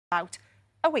out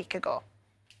a week ago.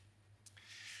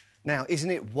 Now, isn't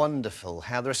it wonderful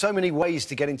how there are so many ways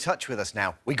to get in touch with us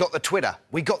now? We got the Twitter,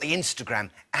 we got the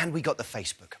Instagram, and we got the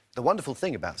Facebook. The wonderful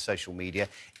thing about social media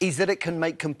is that it can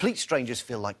make complete strangers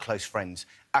feel like close friends,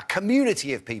 a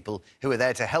community of people who are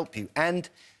there to help you and,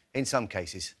 in some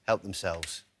cases, help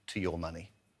themselves to your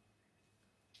money.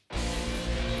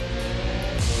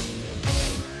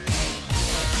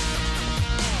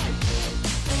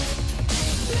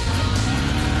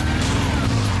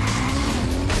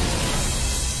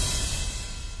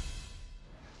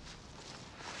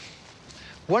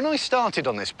 When I started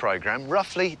on this programme,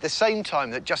 roughly the same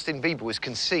time that Justin Bieber was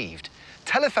conceived,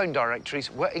 telephone directories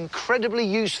were incredibly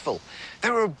useful.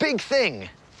 They were a big thing.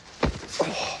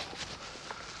 Oh.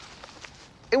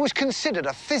 It was considered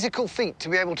a physical feat to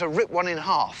be able to rip one in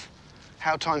half.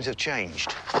 How times have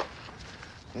changed.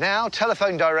 Now,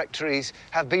 telephone directories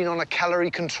have been on a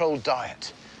calorie-controlled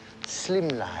diet.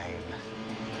 Slimline.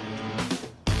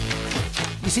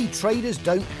 You see, traders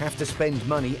don't have to spend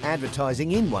money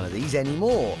advertising in one of these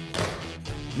anymore.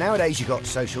 Nowadays, you've got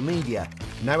social media,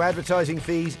 no advertising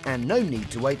fees and no need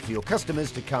to wait for your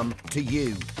customers to come to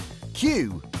you.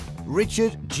 Cue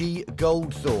Richard G.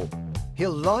 Goldthorpe.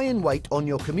 He'll lie in wait on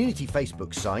your community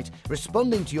Facebook site,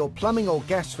 responding to your plumbing or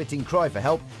gas fitting cry for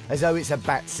help as though it's a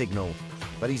bat signal.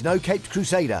 But he's no caped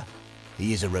crusader.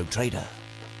 He is a rogue trader.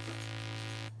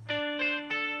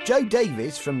 Jo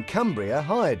Davis from Cumbria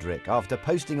hired Rick after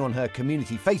posting on her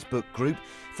community Facebook group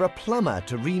for a plumber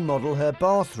to remodel her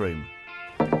bathroom.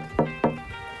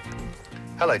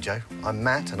 Hello, Jo. I'm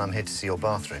Matt and I'm here to see your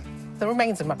bathroom. The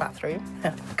remains of my bathroom.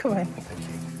 Come in. Thank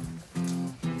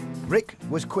you. Rick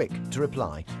was quick to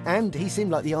reply and he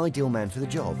seemed like the ideal man for the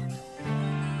job.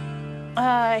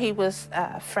 He was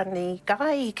a friendly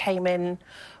guy. He came in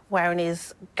wearing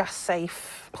his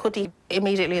gas-safe hoodie.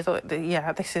 Immediately thought,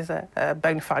 yeah, this is a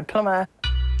bona fide plumber.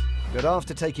 But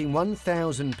after taking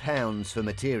 £1,000 for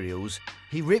materials,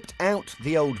 he ripped out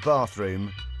the old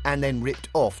bathroom and then ripped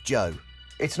off Jo.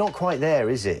 It's not quite there,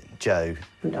 is it, Jo?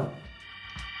 No.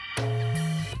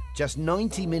 Just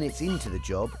 90 minutes into the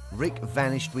job, Rick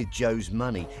vanished with Jo's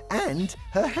money and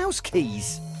her house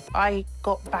keys. I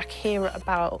got back here at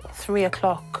about 3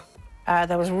 o'clock.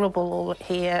 There was rubble all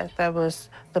here. There was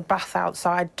the bath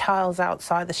outside, tiles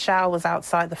outside, the shower was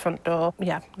outside the front door.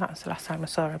 Yeah, that was the last time I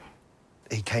saw him.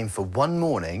 He came for one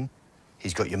morning,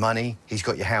 he's got your money, he's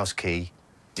got your house key,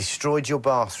 destroyed your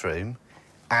bathroom,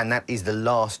 and that is the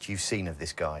last you've seen of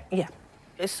this guy. Yeah.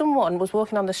 If someone was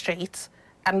walking on the street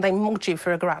and they mugged you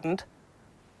for £1,000,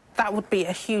 that would be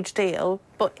a huge deal.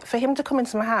 But for him to come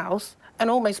into my house and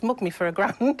almost mug me for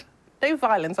 £1,000, no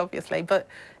violence, obviously, but,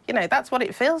 you know, that's what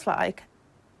it feels like.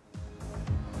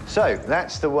 So,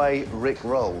 that's the way Rick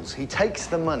rolls. He takes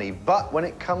the money, but when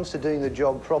it comes to doing the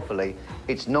job properly,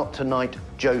 it's not tonight,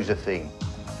 Josephine.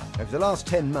 Over the last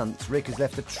 10 months, Rick has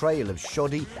left a trail of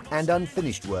shoddy and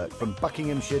unfinished work from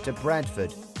Buckinghamshire to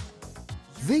Bradford.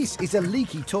 This is a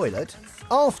leaky toilet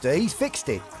after he's fixed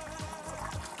it.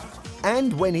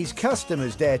 And when his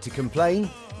customers dare to complain,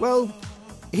 well,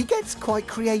 he gets quite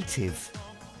creative.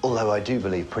 Although I do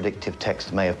believe predictive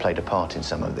text may have played a part in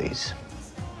some of these.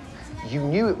 You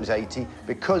knew it was 80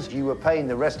 because you were paying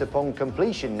the rest upon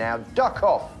completion. Now, duck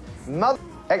off. Mother...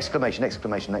 Exclamation,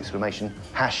 exclamation, exclamation,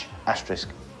 hash, asterisk,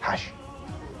 hash.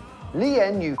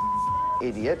 Leanne, you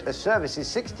idiot, a service is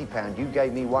 £60. You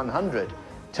gave me 100.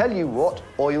 Tell you what,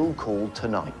 oil call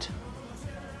tonight.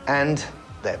 And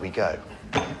there we go.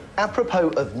 Apropos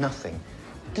of nothing,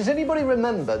 does anybody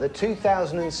remember the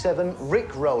 2007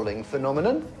 Rick rolling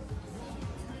phenomenon?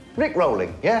 Rick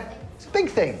rolling, yeah? It's a big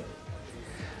thing.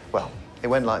 Well, it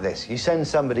went like this. You send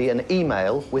somebody an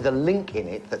email with a link in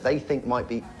it that they think might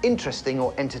be interesting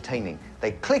or entertaining.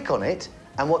 They click on it,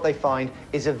 and what they find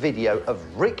is a video of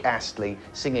Rick Astley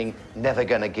singing Never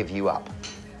Gonna Give You Up.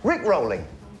 Rick rolling.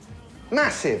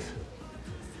 Massive.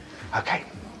 OK,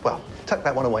 well, tuck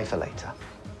that one away for later.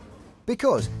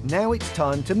 Because now it's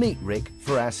time to meet Rick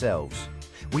for ourselves.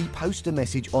 We post a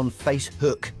message on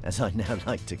Facebook, as I now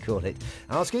like to call it,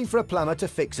 asking for a plumber to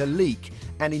fix a leak.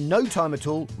 And in no time at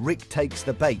all, Rick takes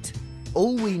the bait.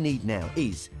 All we need now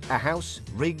is a house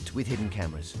rigged with hidden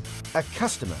cameras, a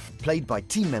customer played by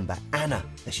team member Anna,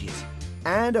 there she is,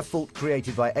 and a fault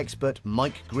created by expert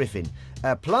Mike Griffin,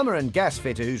 a plumber and gas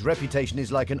fitter whose reputation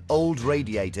is like an old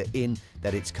radiator in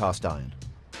that it's cast iron.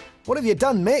 What have you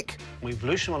done, Mick? We've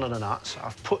loosened one of the nuts.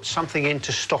 I've put something in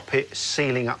to stop it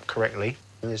sealing up correctly.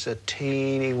 There's a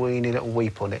teeny-weeny little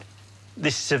weep on it.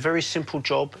 This is a very simple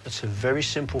job. It's a very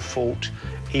simple fault.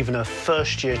 Even a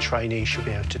first-year trainee should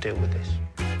be able to deal with this.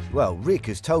 Well, Rick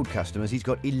has told customers he's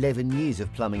got 11 years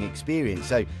of plumbing experience,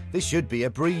 so this should be a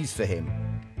breeze for him.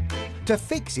 To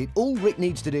fix it, all Rick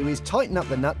needs to do is tighten up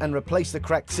the nut and replace the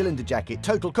cracked cylinder jacket.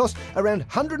 Total cost around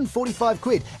 145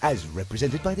 quid, as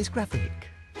represented by this graphic.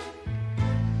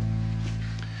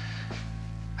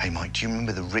 Hey, Mike, do you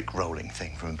remember the Rick rolling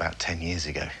thing from about 10 years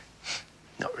ago?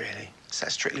 Not really. Is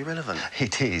that strictly relevant?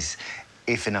 It is,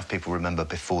 if enough people remember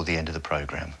before the end of the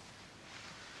programme.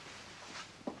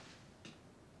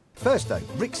 First, though,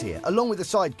 Rick's here, along with a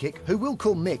sidekick, who we'll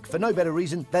call Mick for no better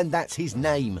reason than that's his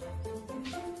name.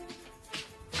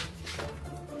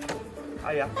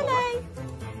 Hiya. Hello.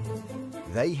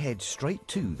 They head straight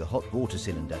to the hot water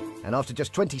cylinder, and after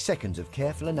just 20 seconds of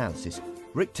careful analysis,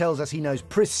 Rick tells us he knows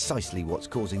precisely what's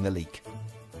causing the leak.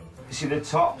 You see, the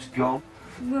top's gone.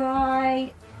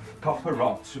 Right. Copper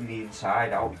rots from the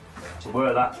inside out. So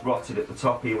where that's rotted at the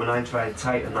top here, when I try and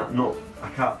tighten that nut, I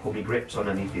can't put my grips on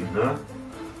anything there.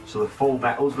 So the full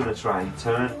metal's going to try and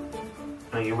turn.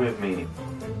 Are you with me?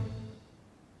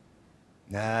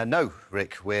 No,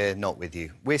 Rick, we're not with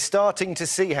you. We're starting to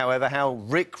see, however, how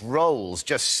Rick rolls.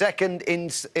 Just seconds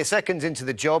into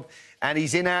the job, and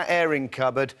he's in our airing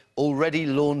cupboard, already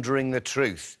laundering the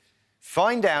truth.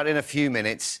 Find out in a few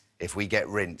minutes if we get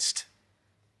rinsed.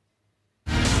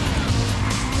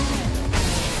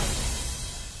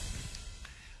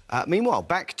 Meanwhile,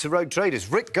 back to Rogue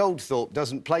Traders. Rick Goldthorpe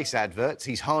doesn't place adverts.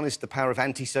 He's harnessed the power of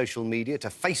anti-social media to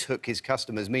face-hook his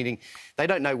customers, meaning they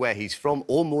don't know where he's from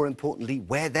or, more importantly,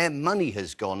 where their money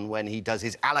has gone when he does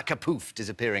his a-la-capoof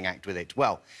disappearing act with it.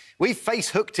 Well, we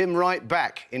face-hooked him right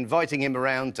back, inviting him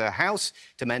around to a house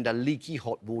to mend a leaky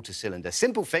hot water cylinder.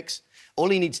 Simple fix. All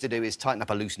he needs to do is tighten up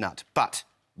a loose nut. But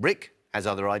Rick has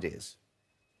other ideas.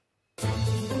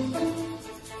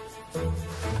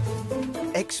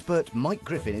 Expert Mike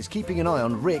Griffin is keeping an eye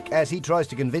on Rick as he tries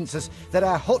to convince us that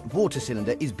our hot water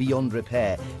cylinder is beyond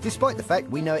repair, despite the fact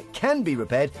we know it can be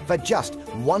repaired for just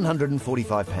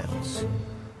 £145.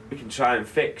 We can try and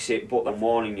fix it, but I'm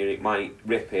warning you, it might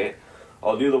rip it.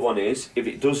 Or the other one is, if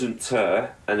it doesn't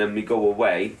tear and then we go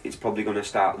away, it's probably going to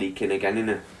start leaking again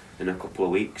in a couple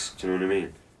of weeks. Do you know what I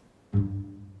mean?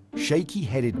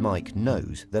 Shaky-headed Mike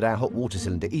knows that our hot water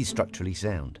cylinder is structurally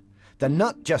sound. The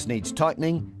nut just needs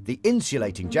tightening, the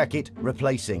insulating jacket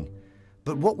replacing.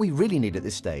 But what we really need at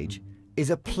this stage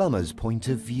is a plumber's point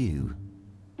of view.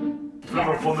 From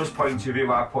a plumber's point of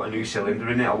view, I put a new cylinder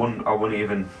in it. I wouldn't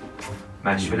even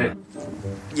mess with it.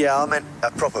 Yeah, I meant a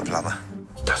proper plumber.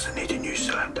 Doesn't need a new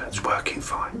cylinder. It's working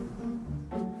fine.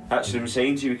 That's what I'm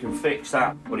saying to you. We can fix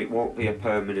that, but it won't be a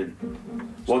permanent.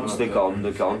 Once they're gone,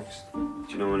 they're gone. Do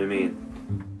you know what I mean?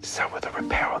 So with a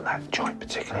repair on that joint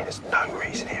particularly, there's no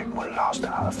reason it wouldn't last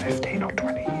another 15 or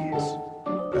 20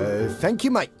 years. Thank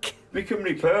you, Mike. We can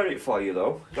repair it for you,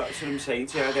 though. That's what I'm saying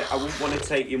to you. I wouldn't want to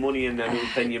take your money and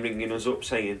then you're ringing us up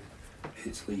saying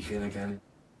it's leaking again.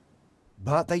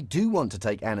 But they do want to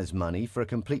take Anna's money for a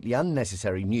completely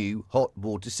unnecessary new hot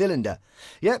water cylinder.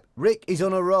 Yep, Rick is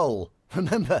on a roll.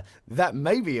 Remember, that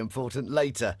may be important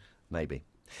later. Maybe.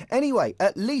 Anyway,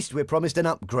 at least we're promised an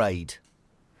upgrade.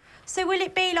 So will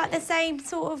it be like the same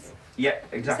sort of... Yeah,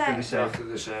 exactly the same. Exactly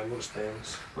the same, but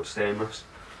stainless. But stainless.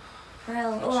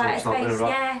 Well, all right, I it's not gonna suppose, rot.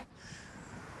 yeah.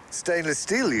 Stainless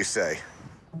steel, you say?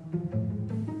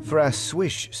 For our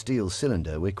Swish steel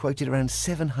cylinder, we're quoted around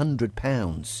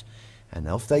 £700. And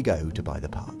off they go to buy the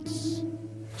parts.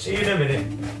 See you in a minute.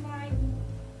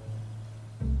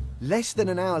 Less than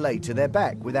an hour later, they're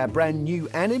back with our brand new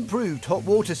and improved hot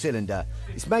water cylinder.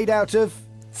 It's made out of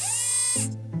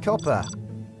copper,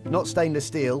 not stainless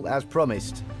steel, as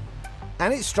promised.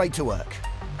 And it's straight to work.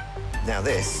 Now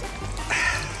this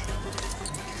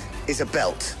is a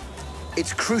belt.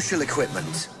 It's crucial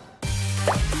equipment.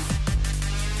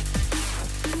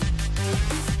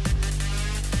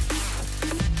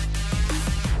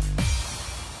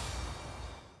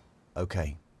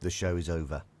 OK, the show is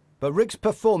over. But Rick's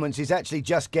performance is actually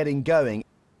just getting going.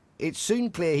 It's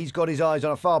soon clear he's got his eyes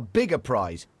on a far bigger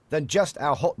prize than just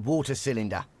our hot water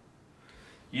cylinder.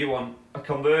 You want a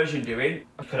conversion doing?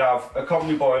 I could have a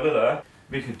combi boiler there.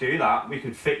 We could do that. We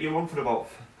could fit you one for about...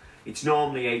 It's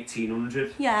normally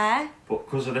 1,800. Yeah. But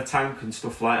because of the tank and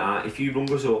stuff like that, if you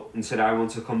rung us up and said, I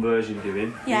want a conversion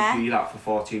doing, Yeah. we'd do that for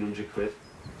 1,400 quid.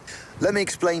 Let me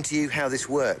explain to you how this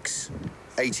works.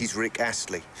 80s Rick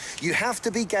Astley. You have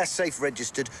to be gas safe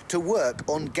registered to work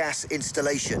on gas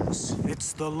installations.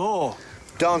 It's the law.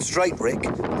 Darn straight, Rick.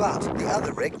 But the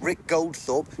other Rick, Rick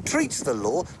Goldthorpe, treats the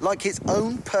law like his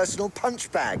own personal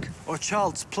punch bag. Or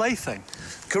child's plaything.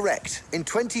 Correct. In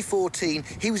 2014,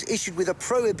 he was issued with a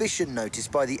prohibition notice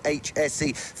by the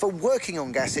HSE for working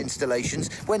on gas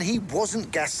installations when he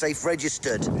wasn't gas safe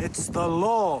registered. It's the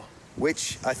law.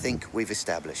 Which I think we've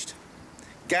established.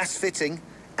 Gas fitting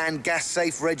and gas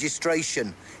safe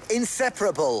registration.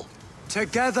 Inseparable.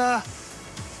 Together,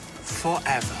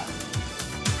 forever.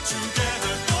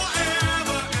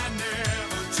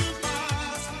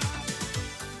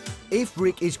 If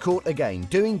Rick is caught again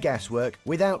doing gas work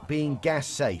without being gas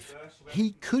safe,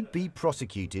 he could be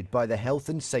prosecuted by the Health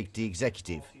and Safety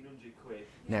Executive.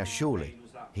 Now, surely,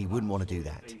 he wouldn't want to do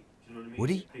that, would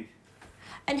he?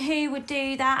 And who would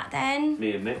do that then?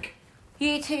 Me and Mick.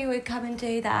 You two would come and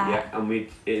do that? Yeah, and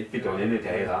it'd be done in a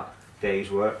day, that day's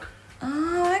work.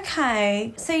 Oh,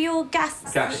 okay. So you're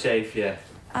gas... Gas safe, yeah.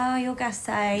 Oh, you're gas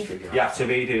safe. You have to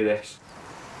do this.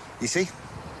 You see?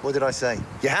 What did I say?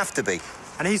 You have to be.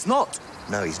 And he's not.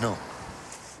 No, he's not.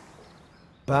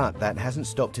 But that hasn't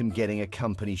stopped him getting a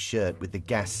company shirt with the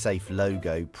gas safe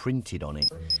logo printed on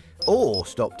it, or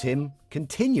stopped him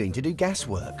continuing to do gas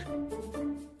work.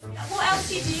 What else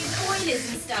do you do?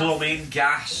 Boilers and stuff? Plumbing,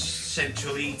 gas,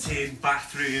 central heating,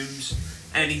 bathrooms,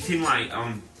 anything like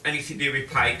anything to do with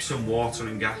pipes and water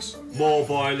and gas. More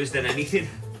boilers than anything.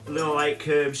 You know, like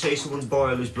say someone's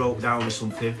boiler's broke down or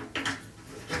something.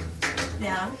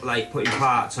 Yeah. Like putting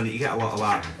parts on it, you get a lot of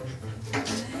that.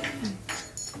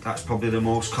 That's probably the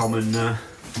most common. When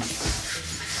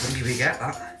do we get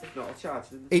that?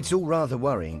 It's all rather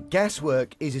worrying. Gas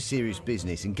work is a serious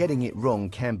business, and getting it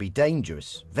wrong can be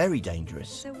dangerous, very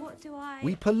dangerous. So what do I...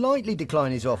 We politely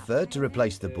decline his offer to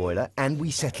replace the boiler, and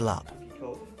we settle up.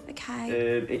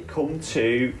 Okay. It come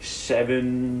to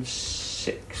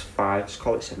 765. Let's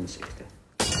call it 760.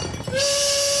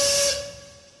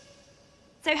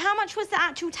 So how much was the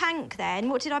actual tank then?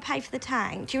 What did I pay for the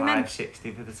tank? Do you remember?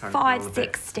 560 for the tank.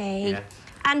 560. Yeah.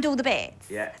 And all the bits.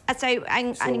 Yeah. So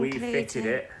we fitted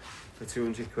it for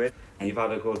 200 quid. You've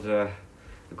had a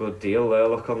good deal there.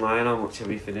 Look online how much have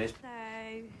we finished. So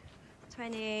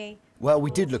 20. Well, we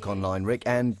did look online, Rick,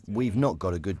 and we've not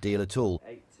got a good deal at all.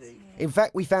 In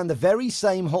fact, we found the very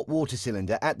same hot water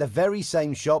cylinder at the very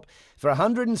same shop for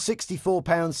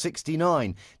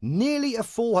 £164.69. Nearly a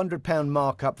 £400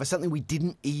 markup for something we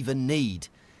didn't even need.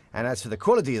 And as for the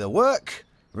quality of the work,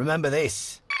 remember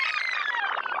this.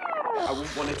 I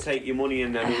wouldn't want to take your money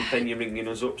and then you're ringing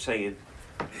us up saying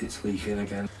it's leaking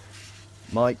again.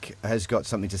 Mike has got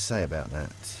something to say about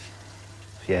that.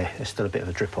 Yeah, there's still a bit of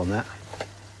a drip on that.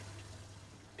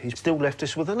 He's still left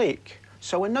us with a leak.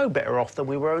 So we're no better off than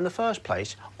we were in the first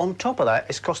place. On top of that,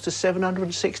 it's cost us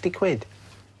 760 quid.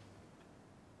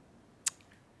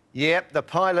 Yep, the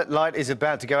pilot light is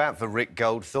about to go out for Rick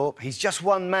Goldthorpe. He's just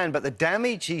one man, but the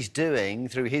damage he's doing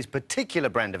through his particular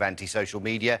brand of anti-social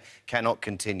media cannot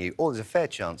continue. Or there's a fair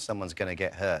chance someone's going to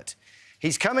get hurt.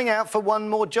 He's coming out for one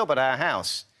more job at our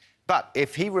house. But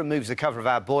if he removes the cover of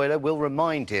our boiler, we'll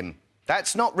remind him.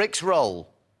 That's not Rick's role.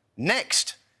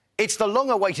 Next, it's the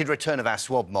long-awaited return of our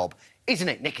swab mob. Isn't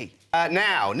it, Nikki?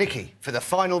 Now, Nikki, for the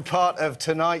final part of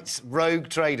tonight's Rogue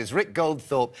Traders, Rick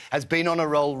Goldthorpe has been on a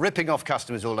roll, ripping off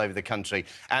customers all over the country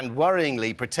and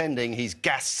worryingly pretending he's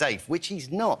gas safe, which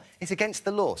he's not. It's against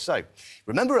the law. So,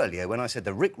 remember earlier when I said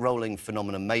the Rick rolling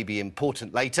phenomenon may be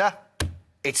important later?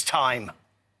 It's time.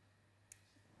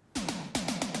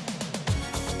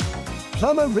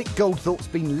 Plumber Rick Goldthorpe's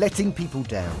been letting people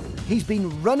down. He's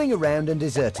been running around and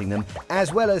deserting them,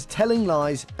 as well as telling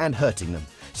lies and hurting them.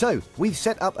 So, we've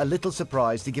set up a little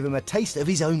surprise to give him a taste of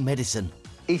his own medicine.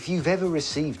 If you've ever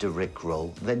received a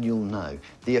Rickroll, then you'll know.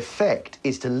 The effect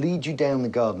is to lead you down the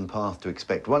garden path to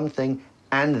expect one thing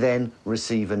and then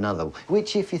receive another,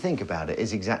 which, if you think about it,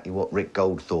 is exactly what Rick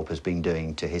Goldthorpe has been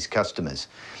doing to his customers.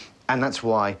 And that's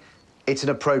why it's an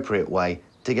appropriate way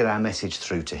to get our message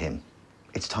through to him.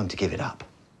 It's time to give it up.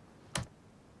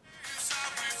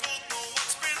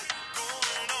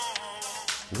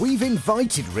 We've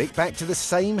invited Rick back to the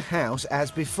same house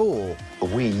as before.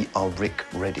 We are Rick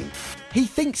ready. He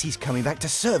thinks he's coming back to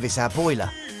service our boiler.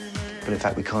 But in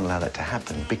fact, we can't allow that to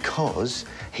happen because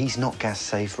he's not gas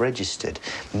safe registered.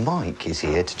 Mike is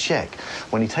here to check.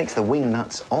 When he takes the wing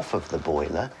nuts off of the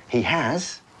boiler, he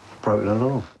has broken the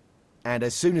law. And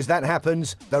as soon as that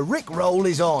happens, the Rick roll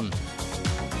is on.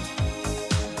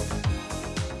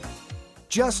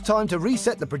 Just time to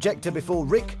reset the projector before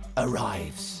Rick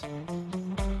arrives.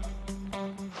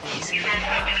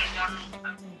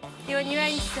 You're on your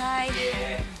own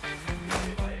today.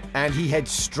 And he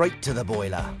heads straight to the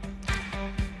boiler.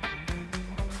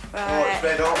 Right.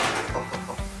 Red on.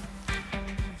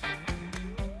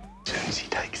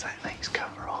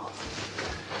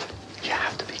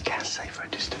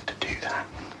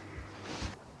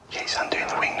 Yeah, he's undoing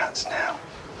the wing nuts now.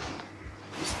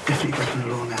 He's definitely breaking the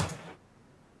law now.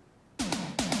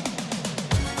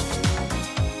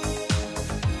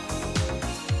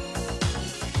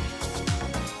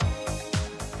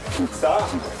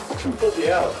 Bloody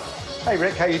hell. Hey,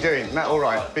 Rick, how you doing? Matt, all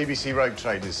right. BBC Road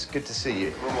Traders. Good to see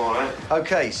you. I'm all right.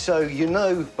 OK, so you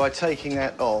know by taking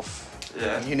that off,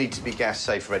 Yeah. you need to be gas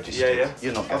safe registered. Yeah, yeah.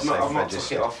 You're not gas I've safe not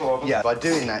registered. took it off, have I? Yeah, by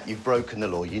doing that, you've broken the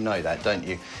law. You know that, don't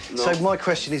you? No. So my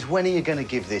question is, when are you going to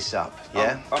give this up?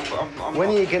 Yeah. I'm When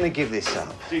are you going to give this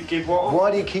up? Do you give what up? Why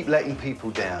do you keep letting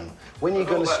people down? When are you I'm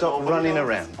going to not stop letting running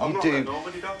nobody around? down. I'm You not do, letting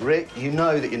nobody down. Rick. You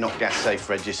know that you're not gas safe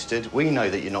registered. We know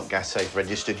that you're not gas safe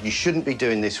registered. You shouldn't be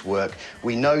doing this work.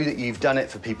 We know that you've done it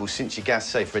for people since your gas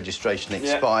safe registration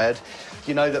expired.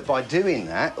 You know that by doing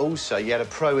that, also you had a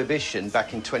prohibition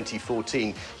back in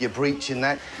 2014. You're breaching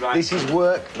that. Right. This is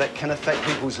work that can affect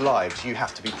people's lives. You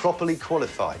have to be properly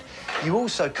qualified. You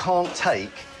also can't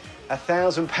take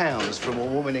 £1,000 from a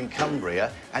woman in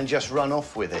Cumbria and just run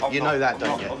off with it. You know that,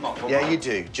 don't you? I'm not. Yeah, you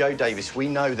do. Joe Davis, we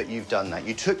know that you've done that.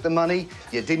 You took the money,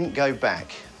 you didn't go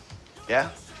back. Yeah?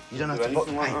 You don't have to...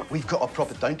 anything like Hey, that. we've got a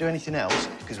proper... Don't do anything else,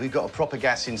 because we've got a proper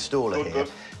gas installer here,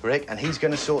 Rick, and he's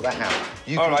going to sort that out.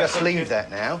 You All can right, just thank leave you.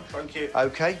 that now. Thank you.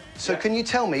 OK? So Yeah. can you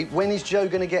tell me, when is Joe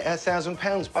going to get her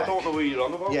 £1,000 back? I don't know who you're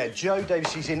on about. Yeah, Joe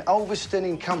Davis, she's in Ulverston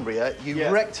in Cumbria. You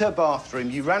wrecked her bathroom,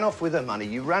 you ran off with her money,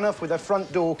 you ran off with her front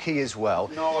door key as well.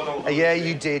 No, I don't know. Yeah,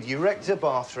 you did. You wrecked her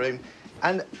bathroom.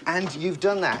 And you've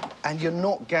done that, and you're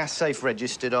not gas safe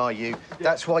registered, are you?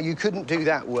 That's why you couldn't do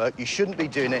that work. You shouldn't be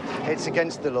doing it. It's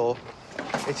against the law.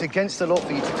 It's against the law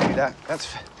for you to do that.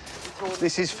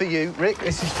 This is for you, Rick.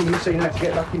 This is for you, so you have to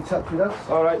get back in touch with us.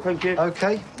 All right, thank you.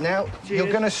 OK, now, you're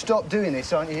going to stop doing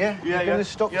this, aren't you, yeah? You're going to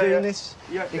stop doing this?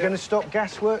 Yeah, You're going to stop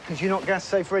gas work because you're not gas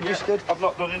safe registered? Yeah, I've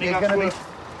not done any You're gas gonna work.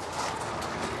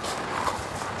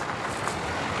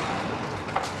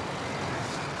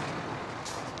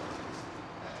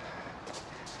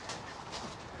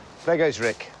 There goes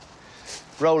Rick,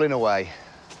 rolling away.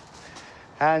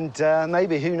 And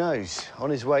maybe, who knows, on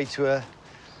his way to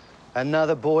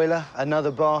another boiler,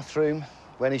 another bathroom,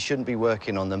 when he shouldn't be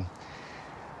working on them.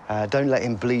 Don't let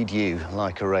him bleed you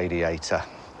like a radiator.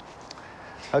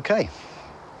 OK.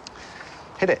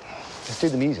 Hit it. Let's do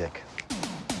the music.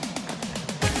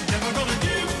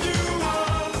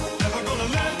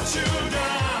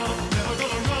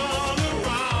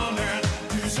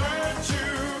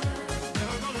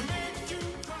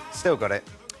 Still got it.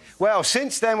 Well,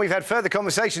 since then, we've had further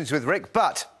conversations with Rick,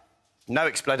 but no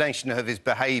explanation of his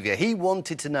behaviour. He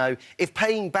wanted to know if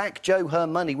paying back Jo her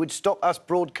money would stop us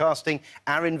broadcasting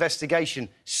our investigation.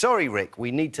 Sorry, Rick, we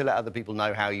need to let other people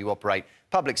know how you operate.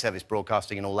 Public service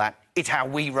broadcasting and all that, it's how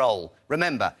we roll.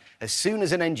 Remember, as soon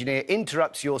as an engineer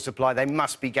interrupts your supply, they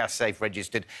must be gas safe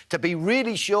registered. To be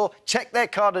really sure, check their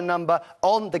card and number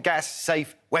on the Gas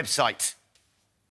Safe website.